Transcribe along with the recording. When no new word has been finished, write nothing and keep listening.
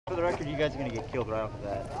For the record, you guys are gonna get killed right off of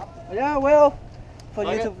that. Yeah, well, for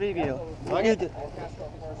YouTube video. YouTube.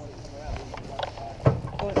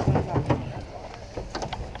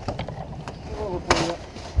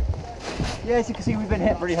 Yeah, as you can see, we've been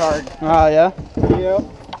hit pretty hard. Oh, yeah? Yeah.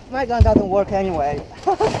 My gun doesn't work anyway.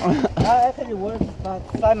 Actually works, but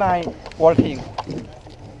by my working.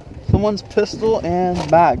 Someone's pistol and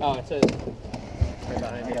bag. Oh, it says right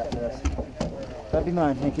behind me. That'd be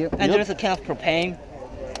mine, thank you. And there's a can of propane.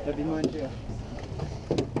 That'd be mine too.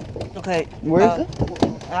 Okay. Where is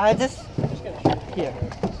it? Just here.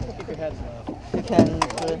 Keep your heads low. You can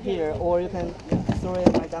put it here, or you can throw it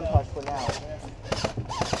in my gun pouch for now.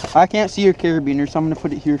 I can't see your carabiner, so I'm going to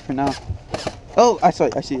put it here for now. Oh, I saw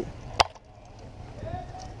it. I see it.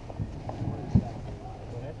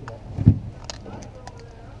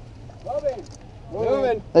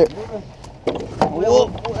 Moving. There. Well,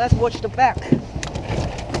 let's watch the back.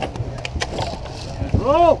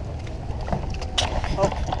 Oh!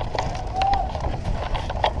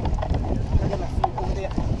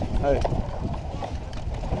 Hey.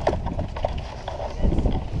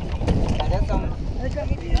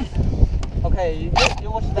 Okay, you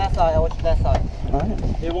watch that side, I watch that side.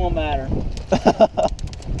 Alright. It won't matter.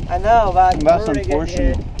 I know, but That's we're gonna get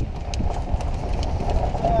unfortunate. hit.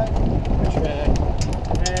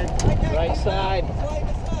 Right side.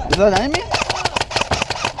 Is that an enemy?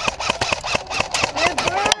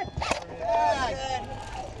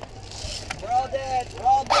 We're all dead. We're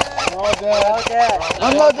all dead. We're all dead. We're all dead.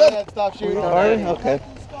 I'm not dead. Stop shooting. Alright, okay.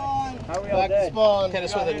 How are we all dead? Hit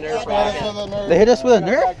us with a nerf. They hit us with a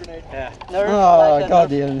nerf? Yeah. Nerf, Oh, like a god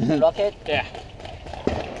nerf damn it. rocket. Yeah.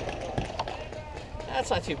 That's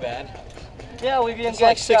not too bad. Yeah, we didn't It's get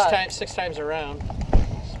like shot. six times around.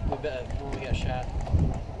 When we got shot.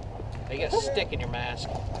 You got a stick in your mask.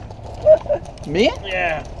 Me?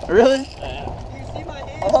 Yeah. Really? Yeah.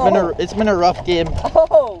 It's been a rough game.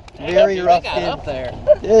 Oh! Very Dude, rough they got game. up there.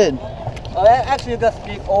 Did. Oh, actually, you got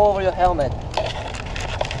speak all over your helmet.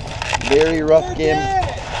 Very rough game.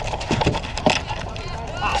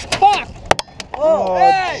 Ah, fuck! Oh,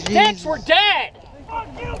 Hey, jeez. dicks, we're dead!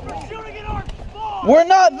 We're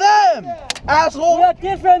not them! We Asshole! are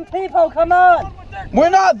different people, come on! We're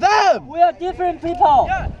not them! We are different people!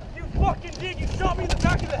 Yeah, you fucking did. You shot me in the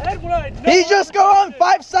back of the head when I had no He just got on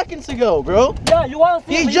 5 seconds ago, bro. Yeah, you want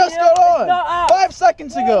to see He the just video? got It's not on us. 5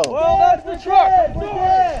 seconds ago. Well, that's the truck. I'm We're sorry.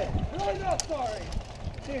 dead. Really not sorry.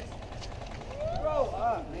 Jeez. Grow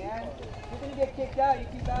up, man. You're gonna get kicked out, you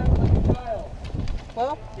keep acting like a child.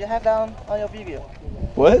 Well, you have that on your video.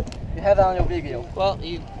 What? You have that on your video. Well,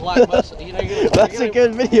 you like most, you know, That's a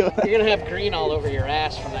good video. You're gonna have green all over your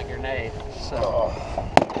ass from that grenade. So.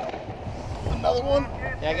 Another one?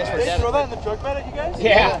 Yeah, I guess we're Did they dead. throw that in the truck bed at you guys?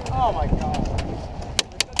 Yeah. Oh my god.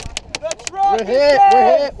 The truck We're is hit,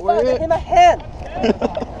 dead. we're hit, we're Fuck, hit. in my hand!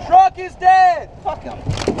 Truck is dead. Fuck him.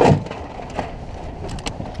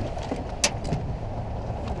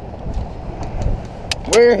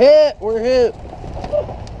 We're hit, we're hit.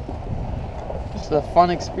 Just a fun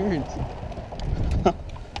experience.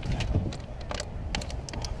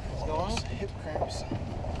 What's going on? Hip cramps.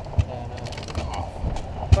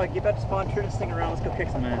 Alright, get back to spawn, turn this thing around, let's go kick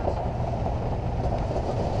some ass.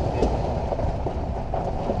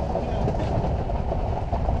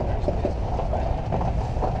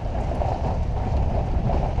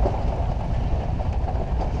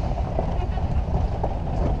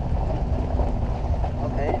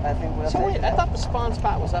 Okay, I think we're So wait, I thought the spawn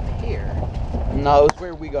spot was up here. No, it's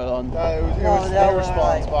where we got on. It was No, that their was spawn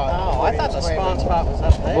right. spot. Oh, I thought the spawn spot was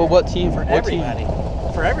up there. Well, what team? For What team?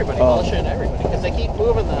 everybody. For everybody. Oh. Bullshit, everybody. Because they keep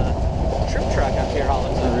moving the troop truck up here all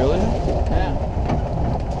the time. Really? Yeah.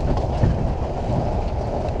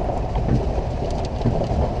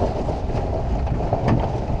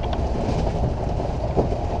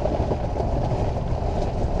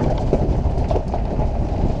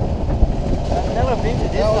 I've never been to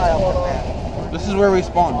this side of the map. This is where we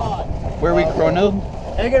spawn. Where we chronoed.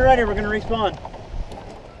 Hey, get ready, we're gonna respawn.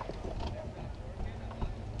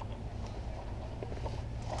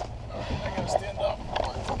 I gotta stand up.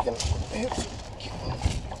 My fucking hips.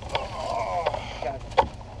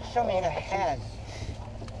 Show me in the head.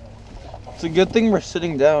 It's a good thing we're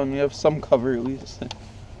sitting down. We have some cover at least.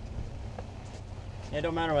 It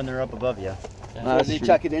don't matter when they're up above you. That's Did they true.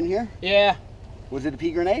 chuck it in here? Yeah. Was it a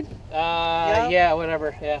pea grenade? Yeah,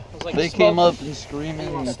 whatever. Yeah. It was like They a came smoke- up and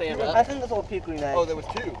screaming. Stand I up. think this was peak grenade. Oh, there was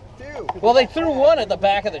two. Well, they threw one at the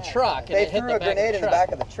back of the truck, and They it hit threw the a back of grenade the in the truck.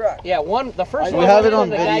 back of the truck. Yeah, the first We one. have went it in, on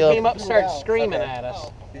the video. guy came up and started Okay. screaming at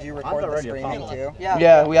us. Did you record the already screaming fine. too? Yeah.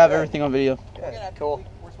 Yeah, we have everything on video. Cool.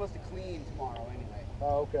 We're supposed to clean tomorrow anyway.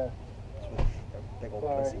 Oh, okay. Big old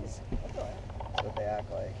Sorry. pussies. That's what they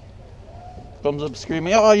act like. Comes up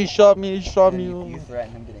screaming, oh, you shot me, you shot And me. then you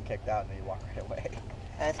threaten him getting kicked out and then you walk right away.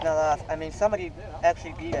 And it's not us. I mean, somebody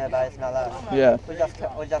actually be there, but it's not us. Yeah. We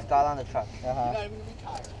just got on the truck. Uh-huh.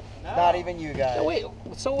 Not even you guys. So wait,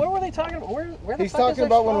 so what were they talking about? Where the He's fuck is talking their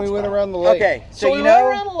about when we spot went spot? around the lake. Okay, So so we you went know,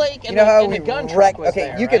 around the lake and, you know how and we the gun wrecked. truck was Okay,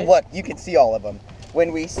 there, you can right? look. You can see all of them.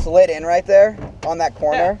 When we slid in right there on that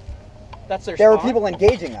corner, That's their there were spawn? people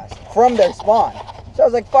engaging us from their spawn. So I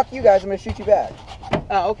was like, "Fuck you guys! I'm gonna shoot you back."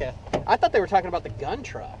 Oh, okay. I thought they were talking about the gun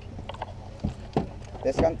truck.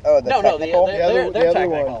 This gun? Oh, the No, technical? they're The other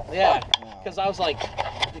technical. one. Yeah, No. because I was like,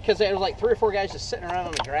 because there was like 3 or 4 guys just sitting around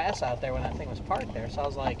on the grass out there when that thing was parked there. So I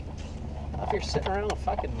was like, if you're sitting around a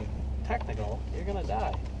fucking technical, you're gonna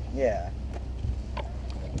die. Yeah.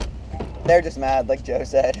 They're just mad, like Joe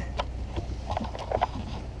said.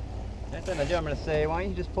 Next time I do, I'm gonna say, why don't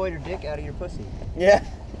you just pull your dick out of your pussy? Yeah.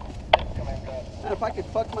 If I could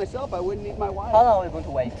fuck myself, I wouldn't need my wife. How long are we going to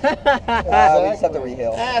wait? We just have to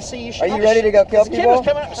reheal. Ah, see, you should. Are you ready to go kill This kid was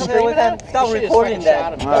people? coming up Okay, we screaming can at him. start You should just recording fucking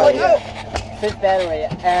shot then. him. Alright. Oh, yeah. Fifth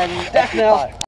battery and Death knell.